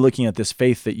 You may be looking at this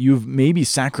faith that you've maybe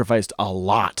sacrificed a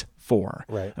lot for.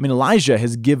 Right. I mean, Elijah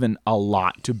has given a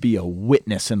lot to be a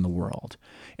witness in the world.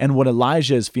 And what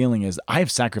Elijah is feeling is, I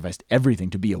have sacrificed everything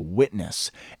to be a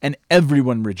witness, and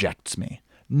everyone rejects me.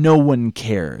 No one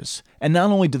cares. And not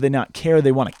only do they not care,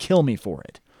 they want to kill me for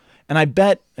it. And I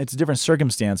bet it's a different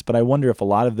circumstance, but I wonder if a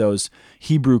lot of those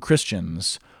Hebrew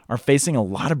Christians are facing a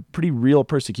lot of pretty real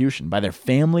persecution by their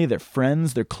family, their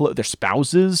friends, their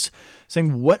spouses,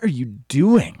 saying, what are you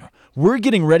doing? We're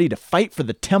getting ready to fight for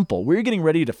the temple. We're getting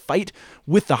ready to fight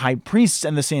with the high priests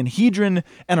and the Sanhedrin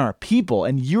and our people.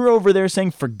 And you're over there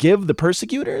saying, forgive the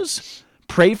persecutors?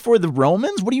 Pray for the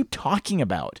Romans? What are you talking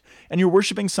about? And you're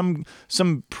worshiping some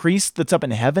priest that's up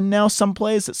in heaven now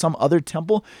someplace at some other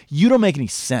temple? You don't make any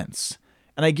sense.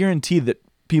 And I guarantee that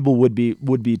people would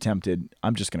be tempted.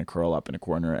 I'm just going to curl up in a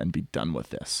corner and be done with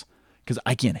this because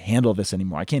I can't handle this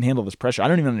anymore. I can't handle this pressure. I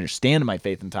don't even understand my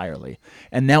faith entirely.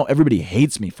 And now everybody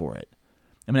hates me for it.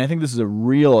 I mean, I think this is a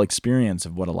real experience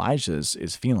of what Elijah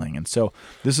is feeling. And so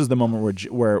this is the moment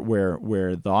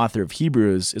where the author of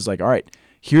Hebrews is like, all right,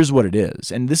 here's what it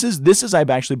is. And this is I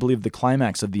actually believe the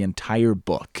climax of the entire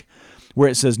book, where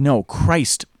it says, no,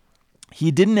 Christ, he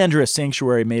didn't enter a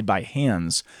sanctuary made by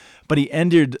hands, but he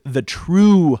entered the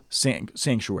true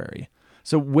sanctuary.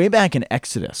 So way back in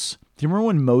Exodus, do you remember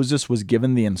when Moses was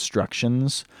given the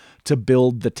instructions to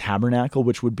build the tabernacle,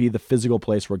 which would be the physical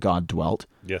place where God dwelt?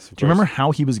 Yes, of course. Do you remember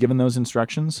how he was given those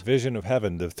instructions? Vision of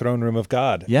heaven, the throne room of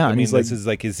God. Yeah, I and mean, he's like, this is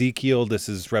like Ezekiel. This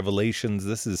is Revelations.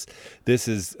 This is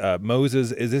Moses.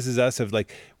 This is us. Of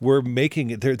like we're making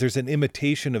it. There's an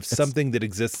imitation of something that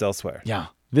exists elsewhere. yeah,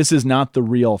 this is not the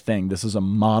real thing. This is a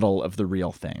model of the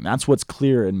real thing. That's what's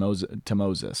clear in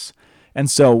Moses. And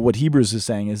so what Hebrews is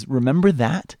saying is, remember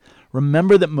that.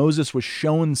 Remember that Moses was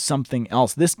shown something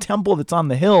else. This temple that's on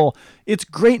the hill, it's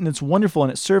great and it's wonderful and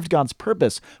it served God's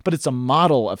purpose, but it's a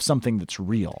model of something that's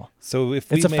real. So if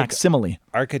It's we a make facsimile.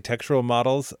 architectural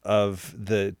models of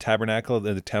the tabernacle,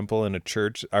 the temple, and a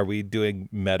church, are we doing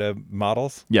meta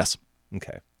models? Yes.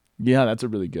 Okay. Yeah, that's a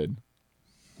really good.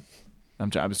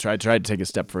 I was trying to take a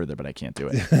step further, but I can't do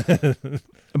it.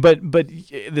 but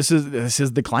this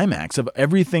is the climax of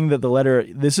everything that the letter.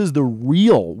 This is the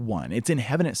real one. It's in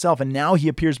heaven itself, and now he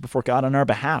appears before God on our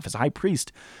behalf as high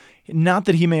priest. Not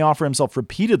that he may offer himself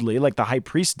repeatedly like the high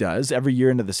priest does every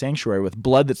year into the sanctuary with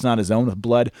blood that's not his own, with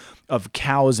blood of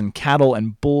cows and cattle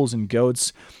and bulls and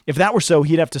goats. If that were so,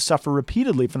 he'd have to suffer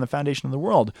repeatedly from the foundation of the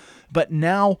world. But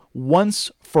now,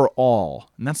 once for all,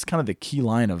 and that's kind of the key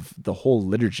line of the whole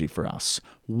liturgy for us,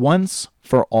 once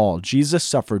for all. Jesus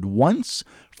suffered once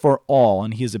for all,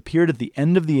 and he has appeared at the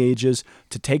end of the ages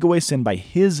to take away sin by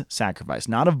his sacrifice,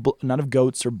 not of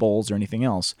goats or bulls or anything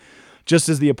else. Just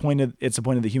as it's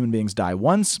appointed that human beings die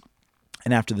once,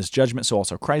 and after this judgment, so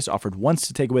also Christ offered once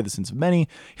to take away the sins of many.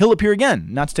 He'll appear again,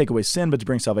 not to take away sin, but to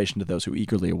bring salvation to those who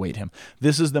eagerly await him.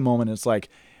 This is the moment. It's like,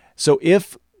 so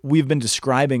if we've been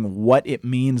describing what it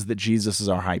means that Jesus is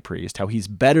our high priest, how he's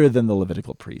better than the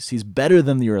Levitical priests, he's better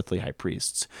than the earthly high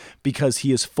priests, because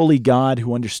he is fully God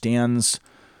who understands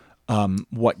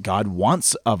what God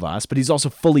wants of us, but he's also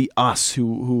fully us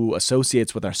who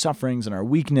associates with our sufferings and our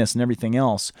weakness and everything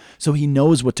else. So he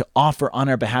knows what to offer on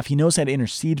our behalf. He knows how to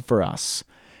intercede for us.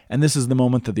 And this is the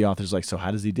moment that the author's like, so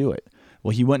how does he do it?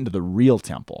 Well, he went into the real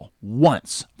temple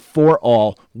once for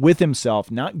all with himself,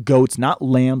 not goats, not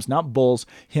lambs, not bulls,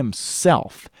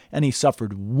 himself. And he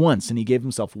suffered once, and he gave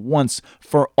himself once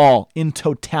for all, in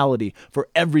totality, for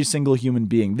every single human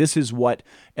being. This is what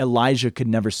Elijah could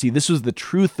never see. This was the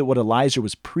truth that what Elijah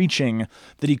was preaching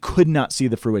that he could not see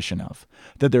the fruition of.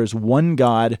 That there's one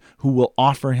God who will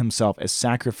offer himself as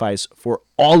sacrifice for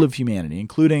all of humanity,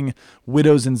 including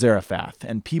widows in Zarephath,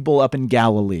 and people up in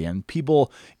Galilee, and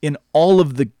people in all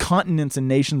of the continents and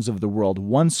nations of the world,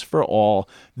 once for all.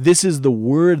 This is the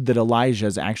word that Elijah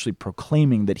is actually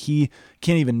proclaiming, that he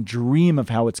can't even dream of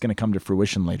how it's going to come to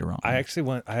fruition later on. I actually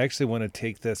want to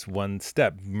take this one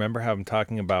step. Remember how I'm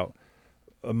talking about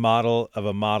a model of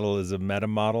a model is a meta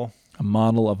model? A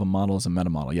model of a model is a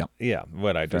meta model. Yep. Yeah,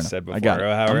 what I just said before. I got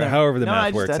it. However the No, math I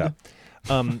just works had out.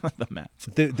 The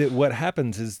math. What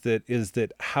happens is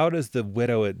that how does the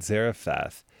widow at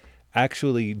Zarephath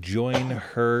actually join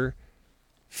her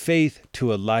faith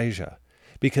to Elijah?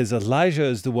 because Elijah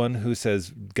is the one who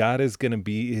says God is going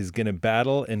to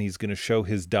battle, and he's going to show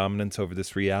his dominance over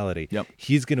this reality. Yep.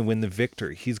 He's going to win the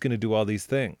victory. He's going to do all these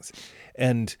things.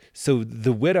 And so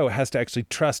the widow has to actually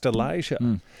trust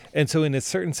Elijah. And so in a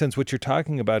certain sense, what you're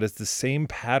talking about is the same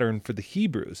pattern for the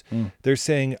Hebrews. They're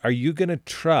saying, are you going to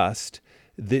trust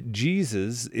that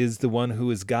Jesus is the one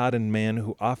who is God and man,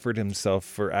 who offered himself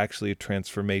for actually a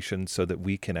transformation so that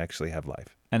we can actually have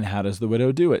life? And how does the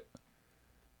widow do it?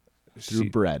 Through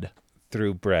bread.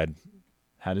 Through bread.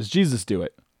 How does Jesus do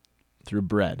it? Through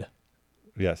bread.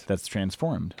 Yes. That's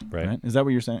transformed. Right. Is that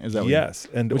what you're saying? Is that what Yes.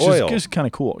 And which oil. is kind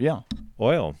of cool. Yeah.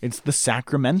 Oil. It's the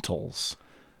sacramentals.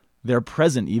 They're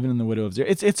present even in the widow of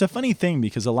Zarephath. It's a funny thing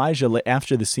because Elijah,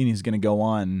 after the scene, he's going to go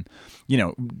on,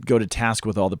 go to task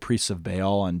with all the priests of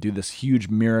Baal and do this huge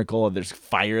miracle. There's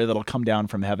fire that'll come down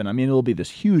from heaven. I mean, it'll be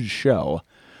this huge show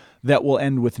that will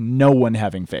end with no one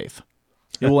having faith.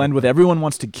 It will end with everyone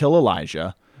wants to kill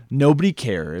Elijah. Nobody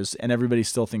cares, and everybody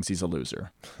still thinks he's a loser.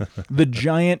 The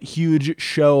giant, huge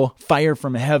show, fire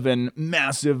from heaven,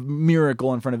 massive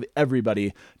miracle in front of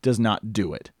everybody does not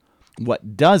do it.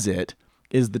 What does it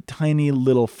is the tiny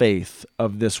little faith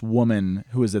of this woman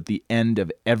who is at the end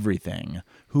of everything,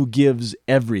 who gives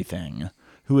everything,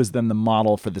 who is then the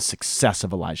model for the success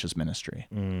of Elijah's ministry.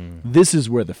 This is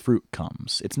where the fruit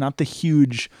comes. It's not the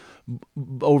huge,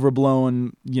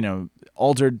 overblown,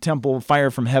 altered temple, fire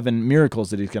from heaven miracles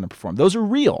that he's going to perform. Those are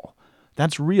real.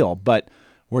 That's real. But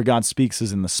where God speaks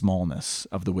is in the smallness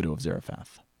of the widow of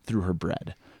Zarephath through her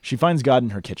bread. She finds God in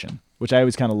her kitchen, which I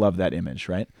always kind of love that image,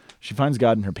 right? She finds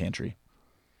God in her pantry.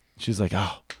 She's like,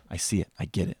 oh, I see it. I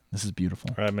get it. This is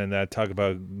beautiful. I mean, talk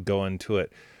about going to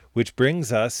it, which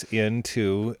brings us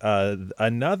into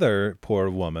another poor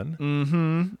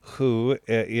woman who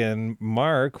in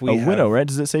Mark, we have... A widow, right?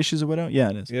 Does it say she's a widow?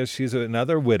 Yeah, it is. Yeah, she's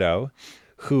another widow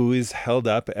who is held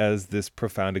up as this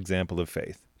profound example of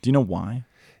faith. Do you know why?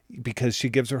 Because she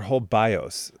gives her whole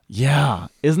bios. Yeah.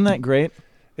 Isn't that great?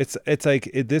 It's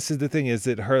like this is the thing, is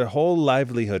that her whole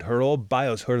livelihood, her whole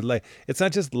bios, her life, it's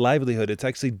not just livelihood, it's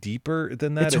actually deeper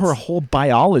than that. It's her whole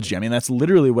biology. I mean, that's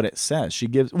literally what it says. She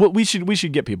gives. Well, we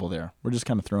should get people there. We're just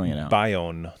kind of throwing it out.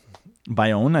 Bion.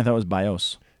 Bion? I thought it was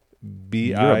bios.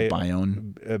 You're a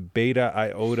bion. Beta,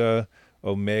 iota,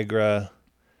 omega.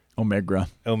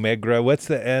 Omega. What's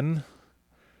the N?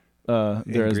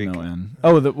 There is Greek? no N.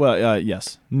 Oh,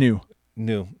 yes. New.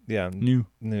 Yeah. New.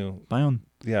 Bion.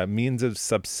 Yeah, means of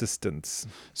subsistence.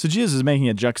 So Jesus is making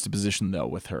a juxtaposition, though,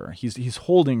 with her. He's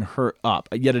holding her up.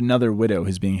 Yet another widow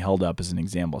is being held up as an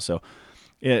example. So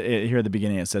here at the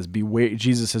beginning it says, "Beware."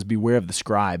 Jesus says, "Beware of the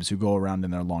scribes who go around in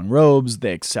their long robes.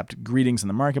 They accept greetings in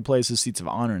the marketplaces, seats of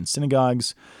honor in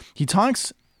synagogues." He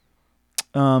talks.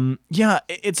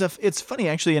 It's funny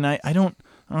actually, and I don't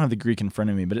have the Greek in front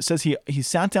of me, but it says he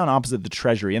sat down opposite the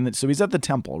treasury, and so he's at the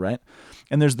temple, right?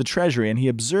 And there's the treasury, and he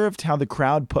observed how the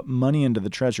crowd put money into the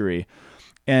treasury,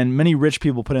 and many rich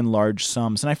people put in large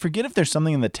sums. And I forget if there's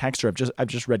something in the text, or I've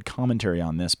just read commentary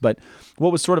on this, but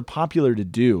what was sort of popular to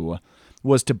do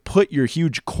was to put your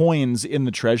huge coins in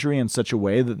the treasury in such a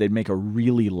way that they'd make a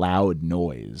really loud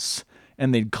noise.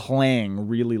 And they'd clang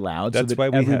really loud so that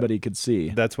everybody could see.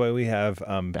 That's why we have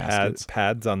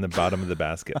pads on the bottom of the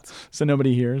baskets. So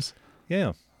nobody hears?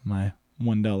 Yeah. My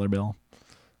 $1 bill.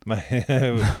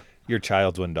 Your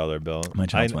child's $1 bill. My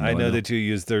child's $1 I know bill. that you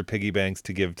use their piggy banks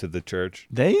to give to the church.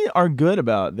 They are good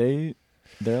about they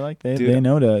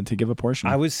know to give a portion.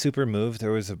 I was super moved.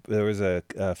 There was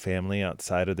a family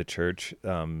outside of the church,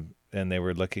 and they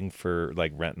were looking for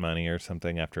like rent money or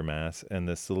something after mass, and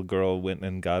this little girl went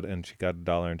and she got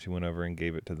 $1 and she went over and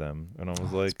gave it to them, and I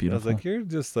was like, you're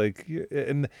just like,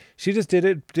 and she just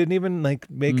didn't even like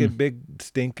make a big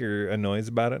stink or a noise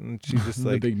about it, and she just the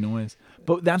like big noise.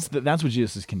 But that's what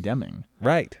Jesus is condemning.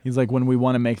 Right. He's like, when we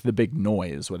want to make the big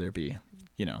noise, whether it be,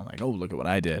 like, oh, look at what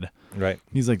I did. Right.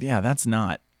 He's like, yeah, that's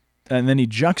not. And then he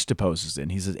juxtaposes it.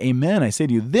 And he says, amen, I say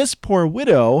to you, this poor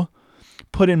widow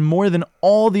put in more than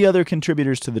all the other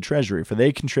contributors to the treasury, for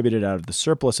they contributed out of the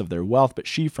surplus of their wealth, but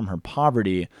she from her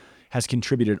poverty has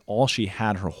contributed all she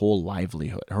had, her whole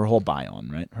livelihood, her whole bion,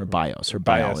 right? Her bios, her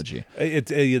biology.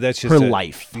 That's just her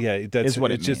life. Yeah, that's is what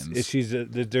it just, means.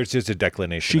 There's just a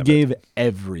declination. She of gave it.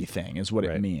 everything, is what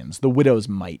Right. it means. The widow's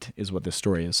mite is what this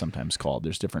story is sometimes called.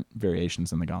 There's different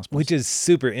variations in the Gospels. Which is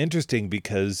super interesting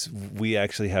because we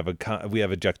actually have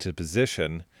a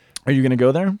juxtaposition. Are you going to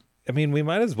go there? I mean, we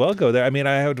might as well go there. I mean,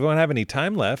 I won't have any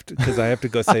time left because I have to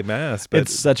go say mass. But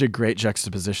It's such a great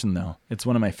juxtaposition, though. It's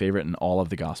one of my favorite in all of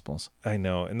the Gospels. I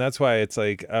know, and that's why it's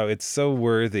like, oh, it's so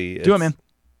worthy. Do it, man.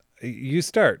 You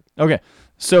start. Okay.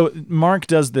 So Mark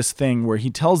does this thing where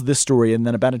he tells this story, and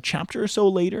then about a chapter or so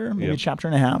later, maybe a chapter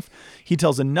and a half, he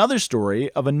tells another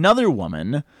story of another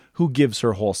woman who gives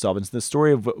her whole self. It's the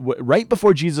story of right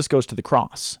before Jesus goes to the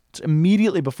cross. It's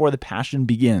immediately before the passion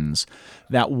begins.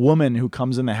 That woman who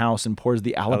comes in the house and pours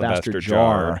the alabaster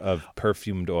jar of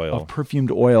perfumed oil.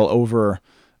 Over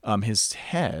his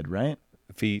head, right?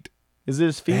 Feet. Is it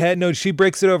his feet? Head? No, she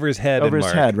breaks it over his head. Over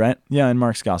his head, right? Yeah, in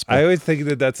Mark's gospel. I always think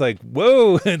that that's like,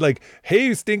 whoa, like,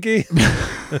 hey, stinky.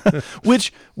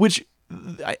 which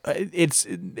it's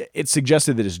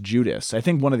suggested that it's Judas. I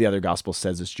think one of the other gospels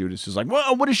says it's Judas who's like,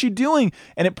 well, what is she doing?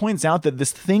 And it points out that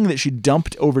this thing that she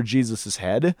dumped over Jesus's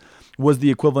head was the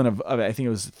equivalent of I think it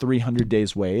was 300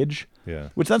 days wage. Yeah.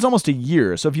 Which that's almost a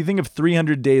year. So if you think of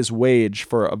 300 days wage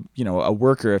for a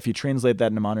worker, if you translate that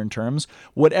into modern terms,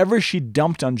 whatever she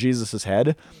dumped on Jesus's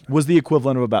head was the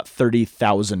equivalent of about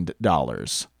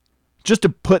 $30,000. Just to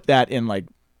put that in like,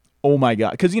 oh my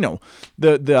God. Because,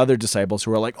 the other disciples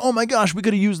who are like, oh my gosh, we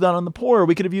could have used that on the poor.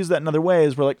 We could have used that in other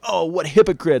ways. We're like, oh, what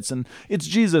hypocrites. And it's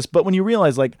Jesus. But when you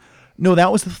realize like, no,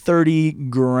 that was the 30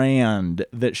 grand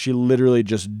that she literally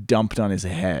just dumped on his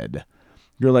head.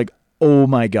 You're like, oh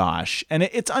my gosh. And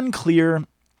it's unclear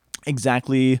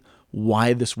exactly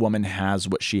why this woman has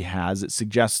what she has.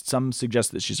 Some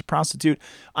suggest that she's a prostitute.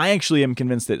 I actually am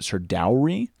convinced that it's her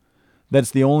dowry. That's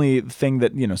the only thing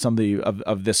that, somebody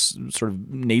of this sort of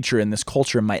nature in this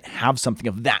culture might have something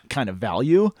of that kind of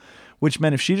value, which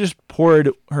meant if she just poured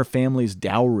her family's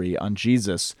dowry on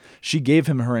Jesus, she gave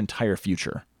him her entire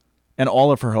future and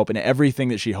all of her hope and everything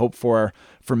that she hoped for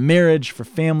marriage, for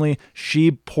family.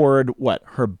 She poured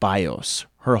her bios,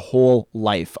 her whole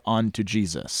life onto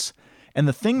Jesus. And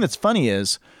the thing that's funny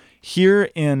is here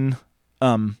in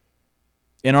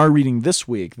our reading this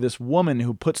week, this woman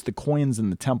who puts the coins in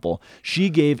the temple, she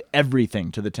gave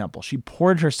everything to the temple. She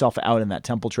poured herself out in that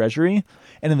temple treasury.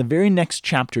 And in the very next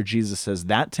chapter, Jesus says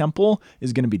that temple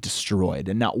is going to be destroyed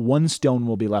and not one stone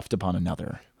will be left upon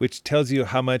another. Which tells you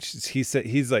how much he said.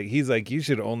 He's like, you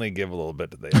should only give a little bit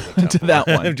to the other temple. To that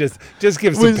one. just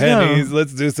give some pennies.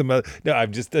 Let's do some other. No,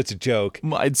 that's a joke.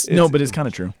 But it's kind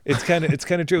of true. It's kind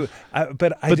of true.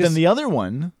 But then the other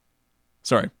one,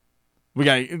 sorry. We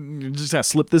just gotta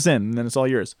slip this in, and then it's all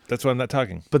yours. That's why I'm not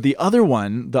talking. But the other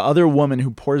woman who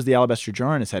pours the alabaster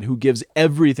jar on his head, who gives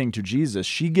everything to Jesus,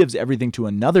 she gives everything to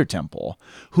another temple,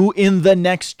 who in the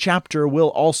next chapter will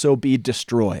also be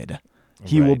destroyed.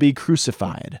 He will be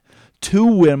crucified. Two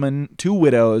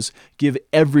widows give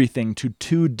everything to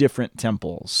two different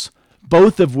temples,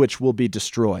 both of which will be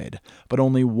destroyed. But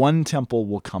only one temple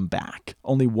will come back.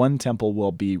 Only one temple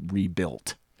will be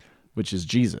rebuilt, which is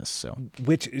Jesus. So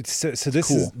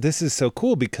this is so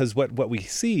cool because what we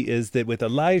see is that with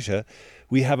Elijah,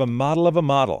 we have a model of a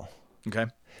model. Okay.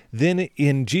 Then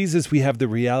in Jesus we have the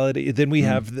reality. Then we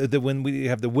have when we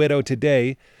have the widow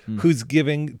today, who's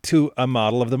giving to a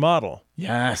model of the model.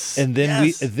 Yes. And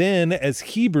then then as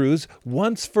Hebrews,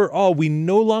 once for all, we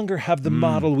no longer have the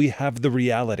model, we have the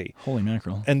reality. Holy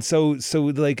mackerel. And so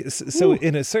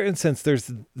in a certain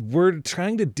sense, we're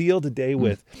trying to deal today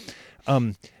with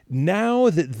now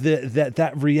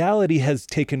that reality has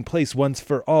taken place once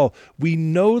for all, we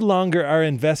no longer are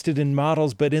invested in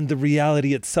models, but in the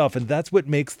reality itself. And that's what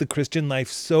makes the Christian life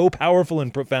so powerful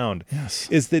and profound. Yes.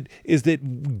 Is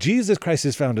that Jesus Christ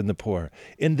is found in the poor.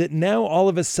 And that now all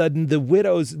of a sudden the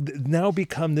widows now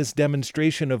become this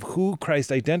demonstration of who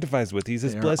Christ identifies with. He's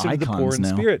this blessed of the poor in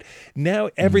spirit. Now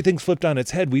everything's flipped on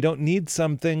its head. We don't need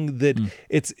something that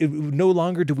no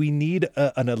longer do we need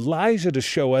an Elijah to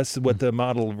show us what the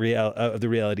model of the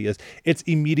reality is. It's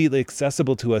immediately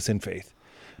accessible to us in faith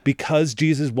because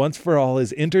Jesus once for all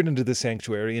has entered into the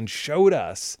sanctuary and showed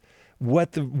us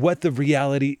what the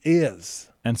reality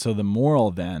is. And so the moral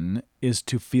then is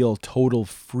to feel total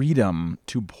freedom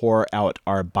to pour out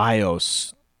our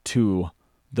bios to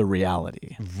the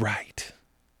reality. Right.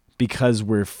 Because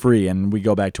we're free, and we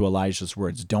go back to Elijah's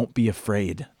words, don't be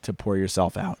afraid to pour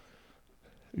yourself out.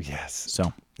 Yes.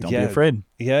 So don't be afraid.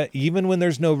 Yeah, even when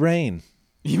there's no rain.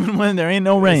 Even when there ain't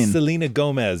no rain. Selena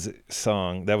Gomez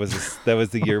song. That was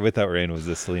the Year Without Rain was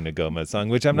the Selena Gomez song,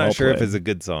 which I'm not sure if it's a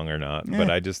good song or not,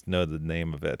 but I just know the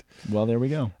name of it. Well, there we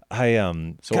go.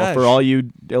 So for all you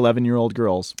 11-year-old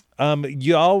girls,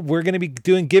 y'all, we're going to be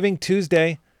doing Giving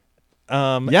Tuesday.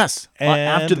 Yes,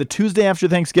 after the Tuesday after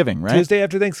Thanksgiving, right? Tuesday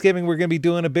after Thanksgiving, we're going to be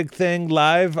doing a big thing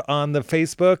live on the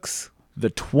Facebooks. The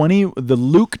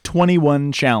Luke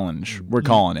 21 challenge, we're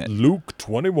calling it. Luke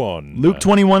 21. Luke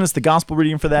 21 is the gospel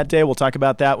reading for that day. We'll talk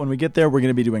about that when we get there. We're going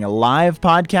to be doing a live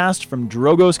podcast from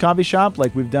Drogo's Coffee Shop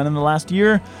like we've done in the last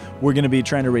year. We're going to be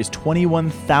trying to raise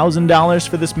 $21,000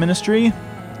 for this ministry.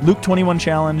 Luke 21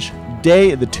 Challenge,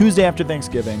 the Tuesday after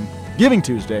Thanksgiving, Giving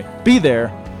Tuesday. Be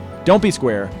there. Don't be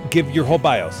square. Give your whole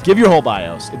bios. Give your whole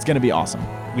bios. It's going to be awesome.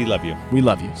 We love you. We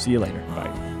love you. See you later. Bye.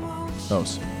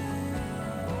 Those.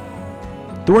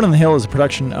 The Word on the Hill is a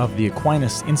production of the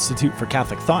Aquinas Institute for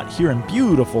Catholic Thought here in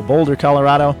beautiful Boulder,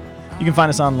 Colorado. You can find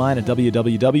us online at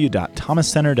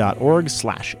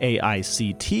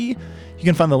www.thomascenter.org/AICT. You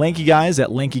can find the Lanky Guys at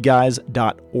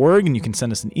lankyguys.org, and you can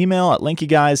send us an email at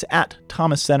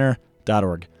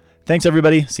lankyguys@thomascenter.org. Thanks,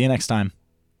 everybody. See you next time.